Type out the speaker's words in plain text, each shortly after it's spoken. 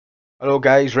Hello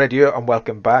guys, Red here and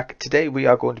welcome back. Today we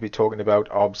are going to be talking about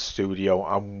Obs Studio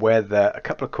and whether a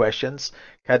couple of questions.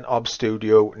 Can Obs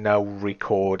Studio now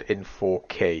record in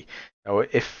 4K? Now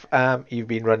if you've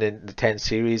been running the 10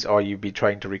 series or you've been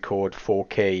trying to record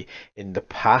 4K in the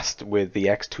past with the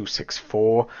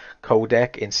X264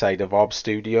 codec inside of Obs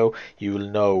Studio, you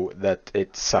will know that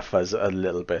it suffers a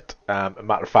little bit. A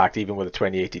matter of fact, even with a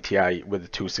 2080 Ti with the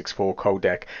 264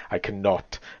 codec, I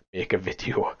cannot make a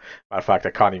video. Matter of fact, I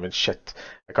can't even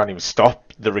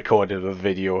stop the recording of the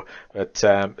video. But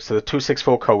so the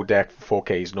 264 codec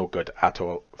 4K is no good at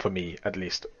all for me, at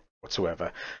least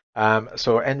whatsoever.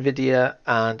 So Nvidia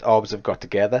and Obs have got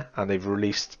together and they've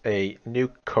released a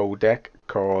new codec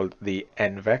called the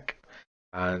Nvenc.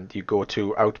 And you go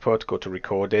to output, go to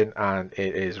recording, and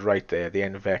it is right there, the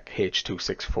Nvenc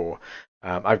H264.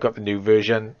 I've got the new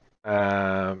version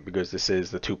because this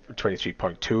is the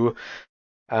 23.2.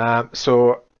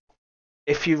 So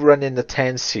if you run in the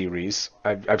 10 series,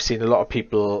 I've seen a lot of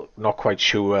people not quite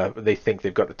sure. They think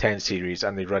they've got the 10 series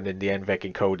and they run in the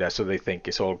Nvenc encoder, so they think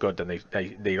it's all good, and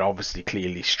they're obviously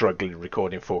clearly struggling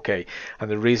recording 4K. And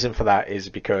the reason for that is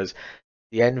because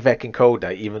the Nvenc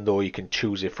encoder, even though you can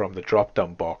choose it from the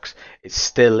drop-down box, it's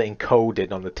still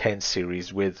encoded on the 10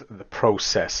 series with the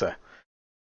processor.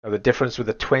 Now the difference with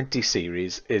the 20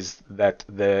 series is that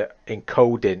the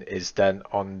encoding is done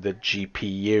on the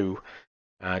GPU,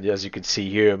 and as you can see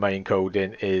here, my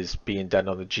encoding is being done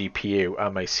on the GPU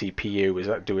and my CPU is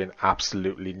doing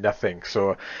absolutely nothing.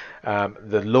 So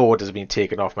the load has been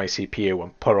taken off my CPU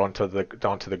and put onto the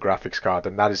graphics card,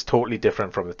 and that is totally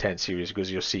different from the 10 series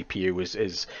because your CPU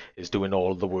is doing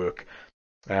all the work.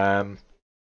 And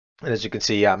as you can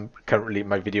see, currently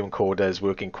my video encoder is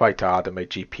working quite hard, and my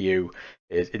GPU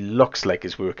it looks like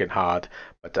it's working hard,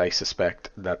 but I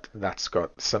suspect that that's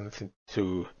got something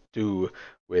to do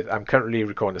with. I'm currently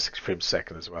recording at 60 frames a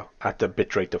second as well at a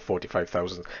bitrate of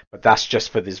 45,000, but that's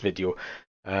just for this video.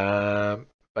 But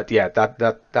yeah,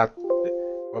 let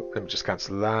me just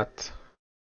cancel that.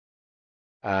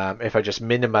 If I just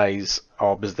minimize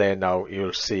Obs there now,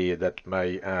 you'll see that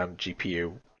my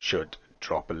GPU should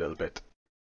drop a little bit.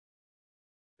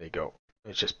 There you go.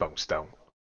 It's just bounced down.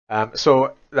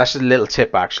 So that's a little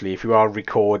tip actually. If you are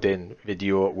recording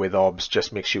video with Obs,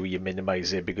 just make sure you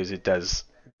minimize it because it does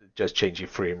just change your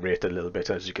frame rate a little bit.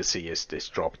 As you can see, it's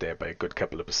dropped there by a good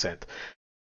couple of percent.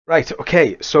 Right,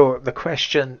 okay, so the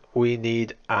question we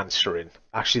need answering.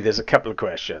 Actually, there's a couple of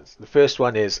questions. The first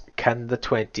one is, can the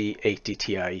 2080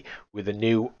 Ti with a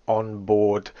new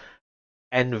onboard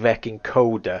Nvenc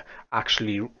encoder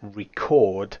actually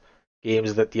record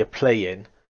games that you're playing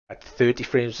at 30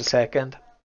 frames per second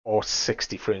or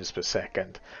 60 frames per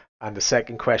second? And the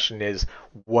second question is,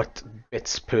 what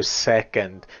bits per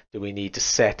second do we need to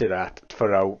set it at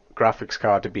for our graphics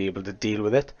card to be able to deal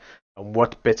with it? And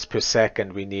what bits per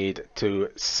second we need to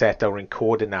set our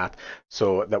encoding at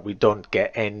so that we don't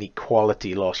get any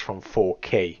quality loss from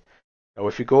 4K. Now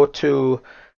if you go to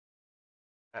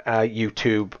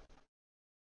YouTube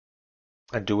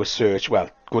and do a search, well,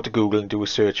 go to Google and do a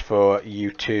search for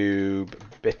YouTube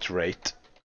bitrate,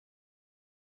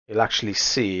 you'll actually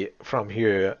see from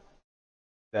here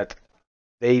that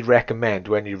they recommend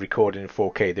when you're recording in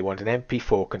 4K, they want an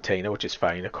MP4 container, which is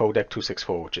fine, a codec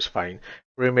 264, which is fine.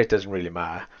 Frame rate doesn't really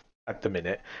matter at the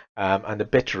minute. And the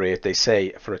bitrate, they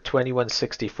say for a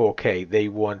 2160 4K, they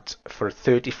want for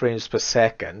 30 frames per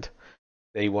second,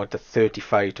 they want a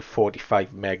 35 to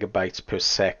 45 megabytes per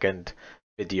second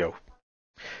video.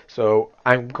 So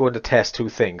I'm going to test two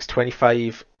things,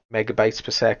 25 megabytes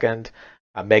per second,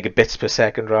 megabits per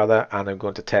second rather, and I'm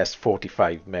going to test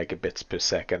 45 megabits per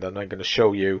second, and I'm going to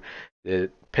show you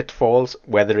the pitfalls,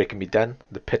 whether it can be done,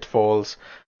 the pitfalls,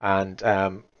 and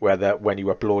whether when you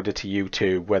upload it to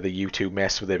YouTube, whether YouTube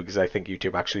mess with it, because I think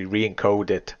YouTube actually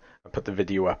re-encode it and put the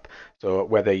video up. So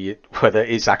whether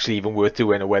it's actually even worth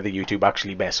doing, or whether YouTube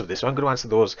actually mess with this. So I'm going to answer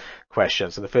those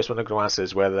questions. And the first one I'm going to answer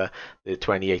is whether the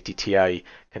 2080 Ti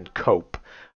can cope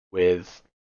with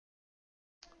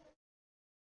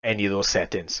any of those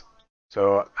settings.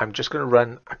 So I'm just going to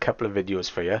run a couple of videos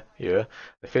for you here.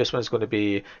 The first one is going to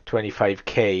be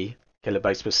 25k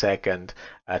kilobytes per second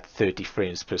at 30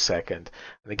 frames per second.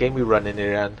 And the game we run in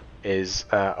here is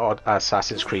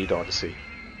Assassin's Creed Odyssey.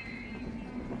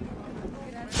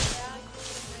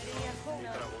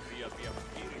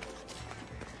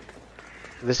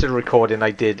 This is a recording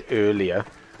I did earlier,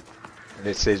 and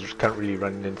it says currently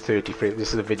running in 30 frames.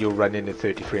 This is a video running in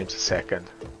 30 frames a second.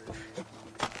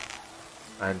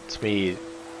 And to me,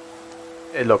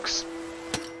 it looks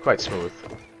quite smooth.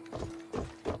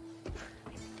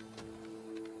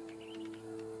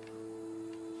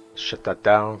 Shut that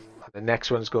down. The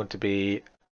next one's going to be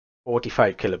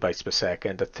 45 kilobytes per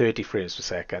second at 30 frames per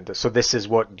second. So this is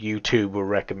what YouTube were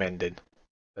recommending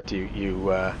that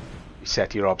you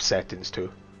set your OBS settings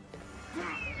to.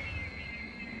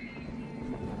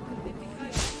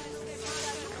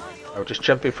 Now, just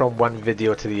jumping from one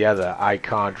video to the other, I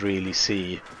can't really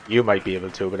see. You might be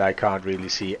able to, but I can't really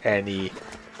see any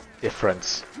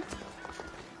difference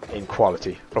in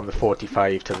quality from the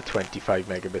 45 to the 25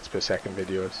 megabits per second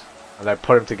videos. And I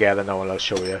put them together now, and I'll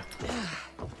show you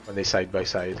when they're side by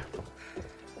side.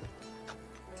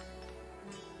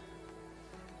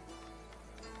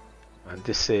 And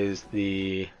this is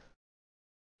the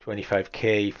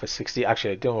 25K for 60.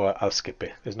 Actually, I don't know. I'll skip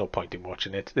it. There's no point in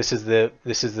watching it. This is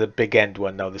the big end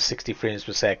one now. The 60 frames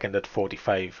per second at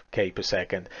 45K per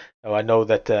second. Now I know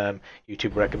that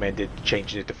YouTube recommended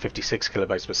changing it to 56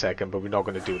 kilobytes per second, but we're not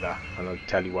going to do that, and I'll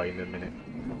tell you why in a minute.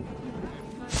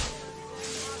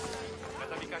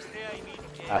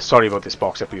 Sorry about this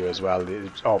box up here as well.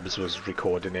 Obs was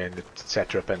recording it,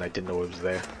 etc., and I didn't know it was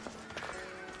there.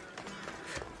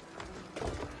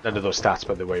 None of those stats,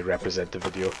 by the way, represent the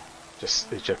video.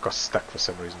 It just got stuck for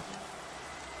some reason.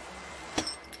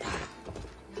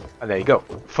 And there you go.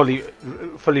 Fully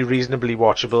reasonably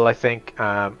watchable, I think,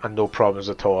 and no problems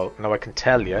at all. Now I can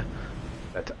tell you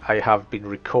that I have been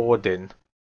recording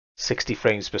 60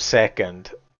 frames per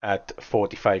second at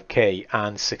 45K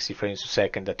and 60 frames per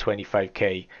second at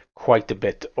 25K quite a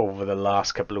bit over the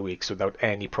last couple of weeks without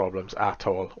any problems at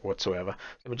all whatsoever.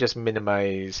 Let me just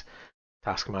minimize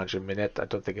Task Manager a minute. I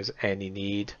don't think there's any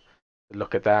need to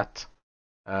look at that.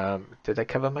 Did I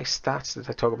cover my stats? Did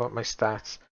I talk about my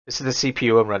stats? This is the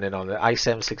CPU I'm running on, the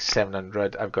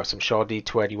i7-6700. I've got some shoddy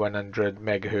 2100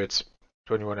 megahertz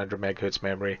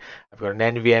memory. I've got an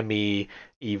NVMe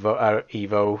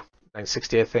Evo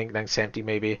 960, I think, 970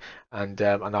 maybe, and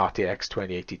an RTX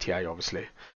 2080 Ti, obviously.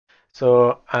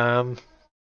 So from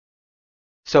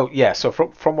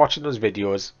watching those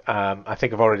videos, I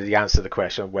think I've already answered the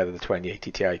question of whether the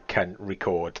 2080 Ti can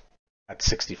record at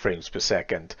 60 frames per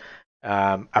second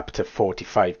up to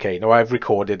 45K. Now I've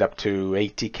recorded up to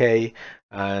 80K,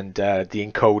 and the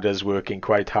encoder's working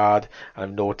quite hard.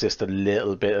 I've noticed a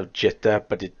little bit of jitter,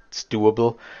 but it's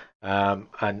doable.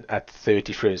 And at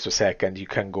 30 frames per second you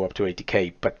can go up to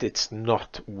 80K, but it's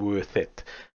not worth it.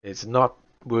 It's not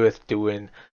worth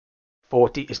doing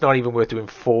 40. It's not even worth doing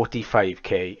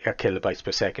 45K kilobytes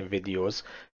per second videos,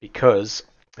 because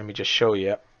let me just show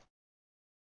you.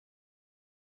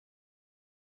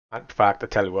 In fact, I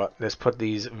tell you what, let's put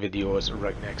these videos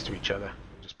right next to each other.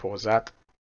 Just pause that,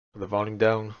 put the volume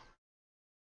down,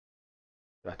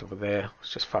 that over there.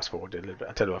 Let's just fast forward it a little bit.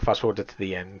 I tell you what, fast forward it to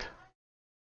the end.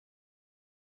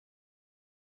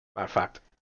 Matter of fact,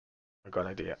 I've got an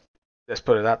idea. Let's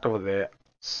put that over there,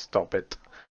 stop it,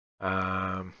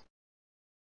 and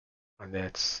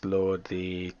let's load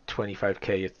the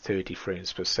 25K at 30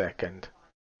 frames per second,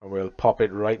 and we'll pop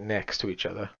it right next to each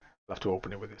other. I'll have to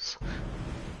open it with this.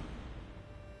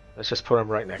 Let's just put them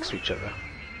right next to each other.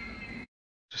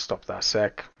 Just stop that a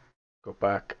sec, go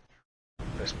back,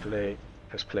 press play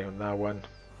on that one.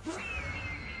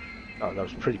 Oh, that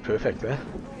was pretty perfect there.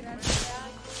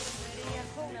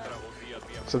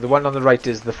 So the one on the right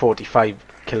is the 45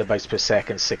 kilobytes per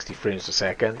second, 60 frames per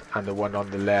second, and the one on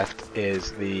the left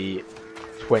is the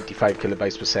 25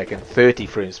 kilobytes per second, 30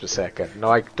 frames per second.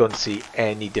 Now I don't see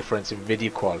any difference in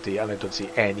video quality, and I don't see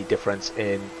any difference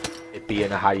in it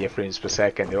being a higher frames per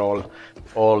second. It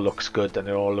all looks good, and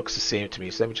it all looks the same to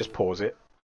me. So let me just pause it.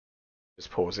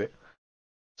 Just pause it.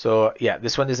 So yeah,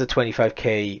 this one is a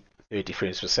 25K, 30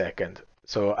 frames per second.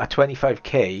 So at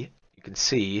 25K, you can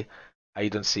see I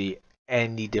don't see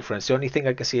any difference. The only thing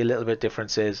I can see a little bit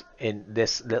difference is in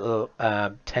this little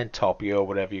tent top here, or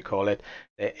whatever you call it.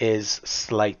 There is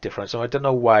slight difference. So I don't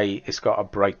know why it's got a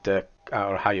brighter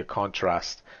or higher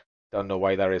contrast. Don't know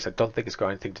why that is. I don't think it's got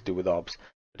anything to do with OBS.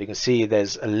 But you can see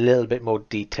there's a little bit more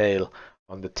detail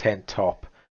on the tent top.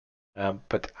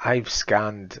 But I've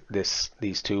scanned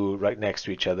these two right next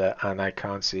to each other, and I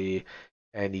can't see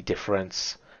any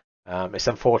difference. It's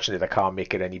unfortunate I can't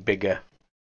make it any bigger.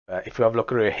 If you have a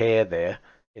look at her hair there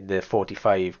in the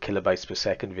 45 kilobytes per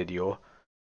second video,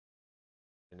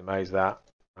 minimize that,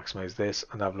 maximize this,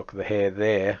 and have a look at the hair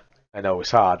there. I know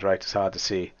it's hard, right? It's hard to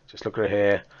see. Just look at her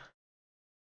hair.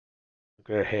 Look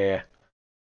at her hair.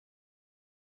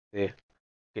 There.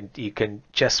 You can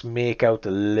just make out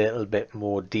a little bit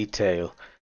more detail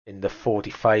in the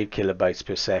 45 kilobytes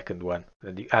per second one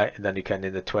than you can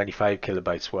in the 25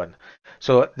 kilobytes one.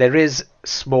 So there is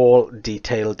small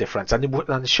detail difference, and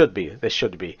there should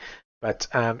be. But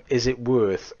is it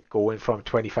worth going from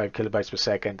 25 kilobytes per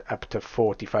second up to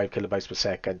 45 kilobytes per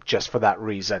second just for that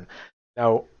reason?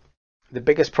 Now, the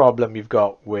biggest problem you've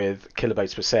got with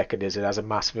kilobytes per second is it has a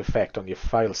massive effect on your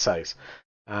file size.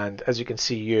 And as you can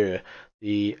see here,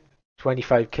 the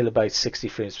 25 kilobytes 60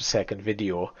 frames per second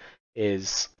video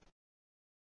is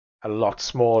a lot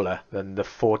smaller than the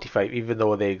 45, even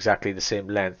though they're exactly the same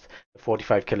length. The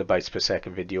 45 kilobytes per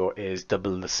second video is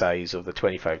double the size of the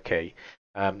 25k.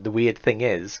 The weird thing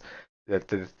is that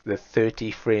the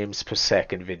 30 frames per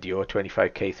second video,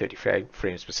 25k 35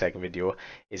 frames per second video,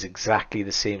 is exactly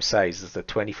the same size as the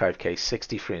 25k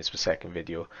 60 frames per second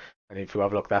video. And if you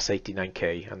have a look, that's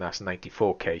 89k and that's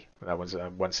 94k. That one's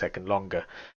 1 second longer,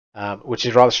 which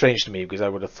is rather strange to me because I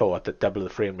would have thought that double the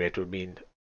frame rate would mean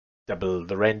double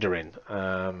the rendering,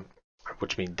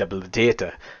 which means double the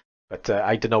data. But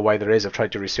I don't know why there is. I've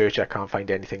tried to research. I can't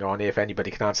find anything on it. If anybody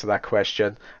can answer that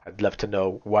question, I'd love to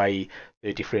know why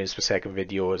 30 frames per second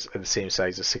videos are the same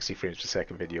size as 60 frames per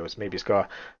second videos. Maybe it's got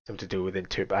something to do with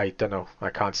interpret. I don't know. I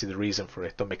can't see the reason for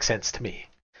it. Don't make sense to me.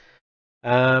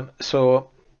 So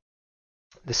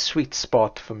the sweet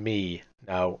spot for me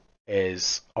now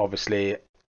is obviously,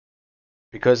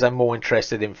 because I'm more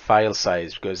interested in file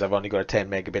size, because I've only got a 10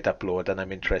 megabit upload and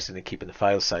I'm interested in keeping the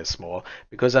file size small,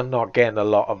 because I'm not getting a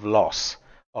lot of loss,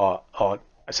 or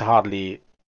it's hardly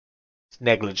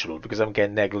negligible, because I'm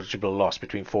getting negligible loss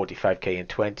between 45k and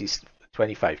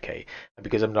 25k, and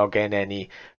because I'm not getting any,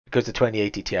 because the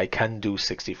 2080 Ti can do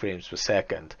 60 frames per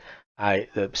second,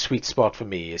 the sweet spot for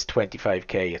me is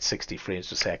 25k at 60 frames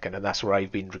per second, and that's where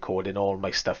I've been recording all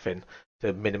my stuff in,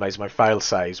 to minimize my file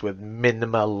size with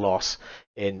minimal loss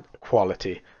in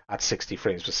quality at 60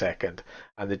 frames per second.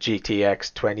 And the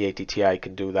GTX 2080 Ti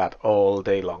can do that all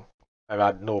day long. I've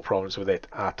had no problems with it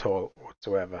at all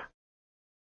whatsoever.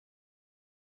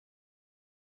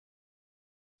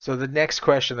 So the next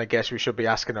question I guess we should be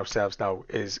asking ourselves now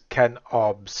is, can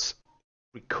OBS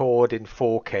record in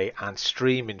 4K and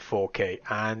stream in 4K?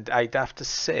 And I'd have to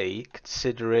say,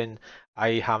 considering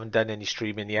I haven't done any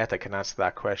streaming yet, I can answer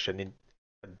that question in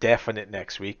definite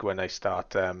next week when I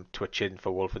start twitching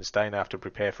for Wolfenstein. I have to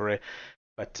prepare for it.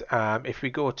 But if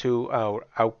we go to our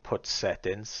output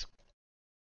settings,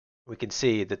 we can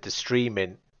see that the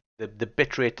streaming, the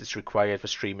bitrate that's required for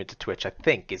streaming to Twitch, I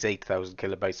think, is 8,000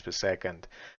 kilobytes per second.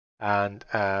 And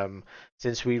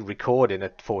since we record in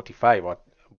at 45, or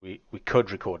we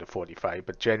could record at 45,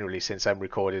 but generally, since I'm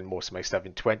recording most of my stuff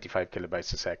in 25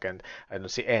 kilobytes a second, I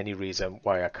don't see any reason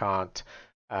why I can't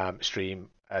stream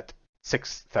at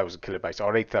 6,000 kilobytes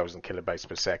or 8,000 kilobytes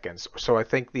per second. So I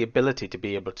think the ability to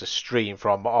be able to stream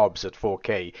from OBS at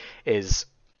 4K is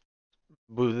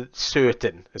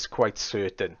certain, is quite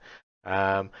certain.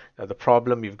 Now the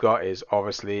problem you've got is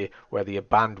obviously whether your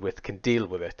bandwidth can deal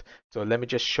with it. So let me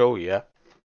just show you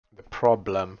the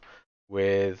problem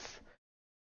with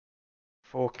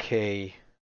 4K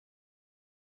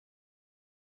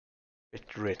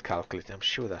bitrate calculator. I'm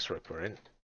sure that's what we're in.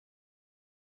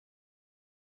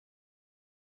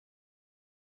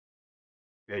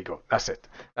 There you go. That's it.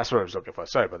 That's what I was looking for.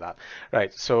 Sorry about that.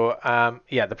 Right. So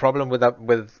yeah, the problem with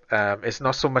that it's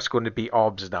not so much going to be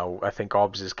OBS now. I think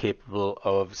OBS is capable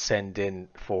of sending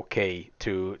 4K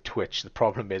to Twitch. The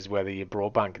problem is whether your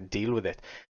broadband can deal with it.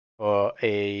 Or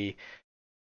a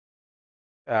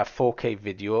 4K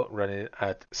video running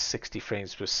at 60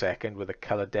 frames per second with a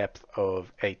color depth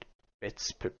of 8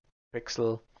 bits per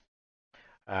pixel,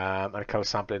 and a color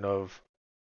sampling of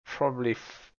probably,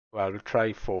 well, we'll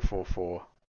try 444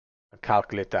 and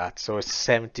calculate that. So it's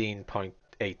 17.8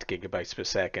 gigabytes per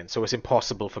second. So it's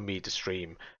impossible for me to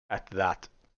stream at that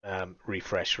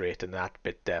refresh rate and that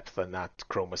bit depth and that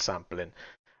chroma sampling.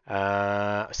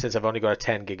 Since I've only got a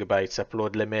 10 gigabytes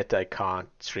upload limit, I can't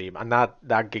stream, and that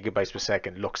gigabytes per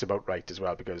second looks about right as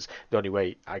well, because the only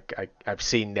way I've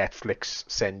seen Netflix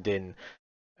send in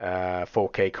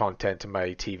 4K content to my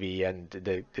TV, and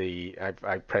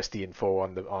I pressed the info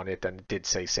on it, and it did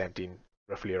say 17,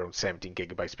 roughly around 17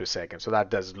 gigabytes per second. So that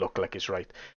does look like it's right.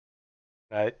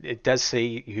 It does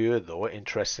say here, though,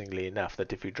 interestingly enough,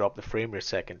 that if you drop the frame rate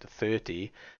second to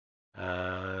 30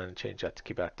 and change that to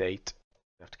keep that 8,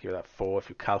 you have to give that 4. If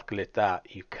you calculate that,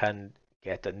 you can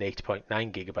get an 8.9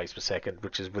 gigabytes per second,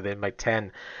 which is within my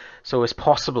 10. So it's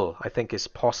possible. I think it's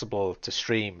possible to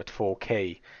stream at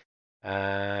 4K.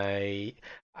 I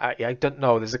don't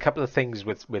know. There's a couple of things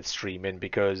with streaming,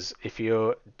 because if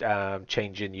you're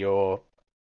changing your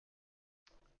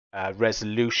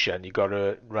resolution, you got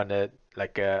to run you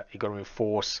got to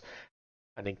enforce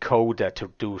an encoder to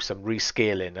do some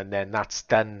rescaling, and then that's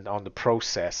done on the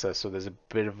processor. So there's a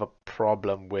bit of a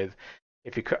problem with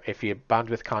if your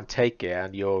bandwidth can't take it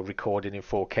and you're recording in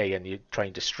 4K and you're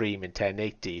trying to stream in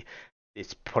 1080,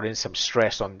 it's putting some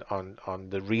stress on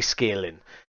the rescaling.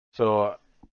 So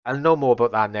I'll know more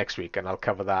about that next week, and I'll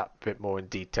cover that a bit more in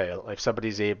detail. If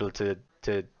somebody's able to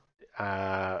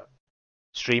uh,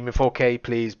 stream in 4K,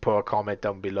 please put a comment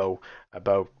down below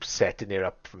about setting it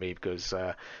up for me, because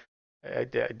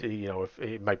if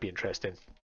it might be interesting.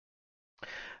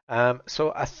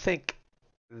 So I think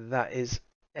that is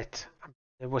it.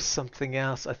 There was something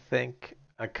else, I think.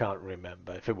 I can't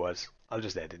remember. If it was, I'll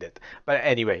just edit it. But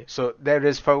anyway, so there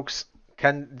is, folks.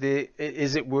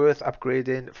 Is it worth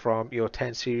upgrading from your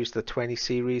 10 series to the 20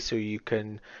 series so you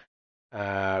can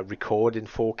record in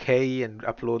 4K and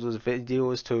upload those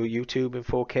videos to YouTube in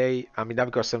 4K? I mean,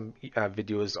 I've got some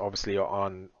videos obviously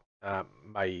on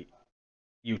my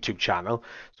YouTube channel,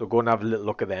 so go and have a little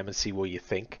look at them and see what you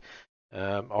think.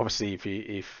 Obviously,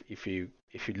 if you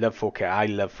love 4K, I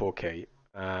love 4K.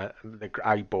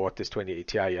 I bought this 2080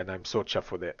 Ti and I'm so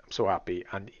chuffed with it. I'm so happy.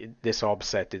 And this OBS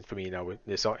setting for me now, with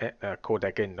this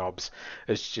codec in OBS,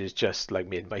 has just like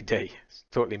made my day. It's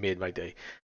totally made my day.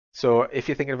 So if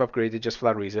you're thinking of upgrading just for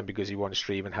that reason, because you want to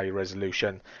stream in high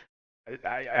resolution,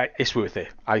 it's worth it.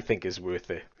 I think it's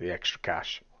worth it, the extra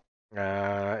cash.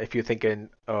 If you're thinking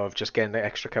of just getting the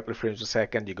extra couple of frames a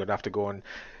second, you're going to have to go and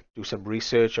do some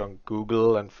research on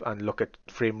Google and look at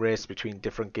frame rates between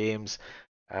different games.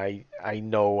 I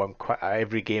know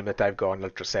every game that I've got on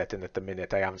ultra setting at the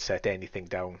minute, I haven't set anything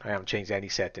down. I haven't changed any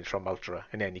settings from ultra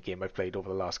in any game I've played over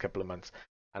the last couple of months.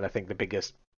 And I think the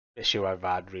biggest issue I've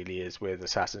had really is with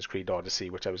Assassin's Creed Odyssey,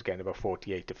 which I was getting about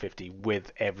 48 to 50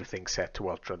 with everything set to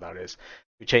ultra. That is,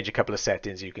 you change a couple of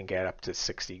settings, you can get up to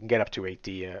 60, you can get up to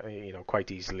 80,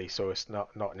 quite easily. So it's not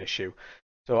an issue.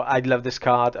 So I love this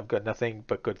card. I've got nothing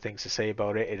but good things to say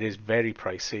about it. It is very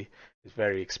pricey. It's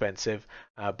very expensive,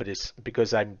 but it's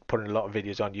because I'm putting a lot of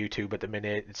videos on YouTube at the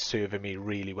minute. It's serving me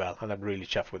really well, and I'm really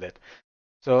chuffed with it.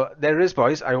 So there it is,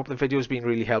 boys. I hope the video has been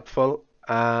really helpful.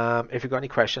 If you've got any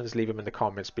questions, leave them in the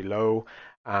comments below.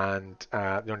 And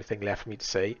the only thing left for me to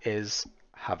say is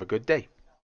have a good day.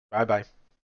 Bye bye.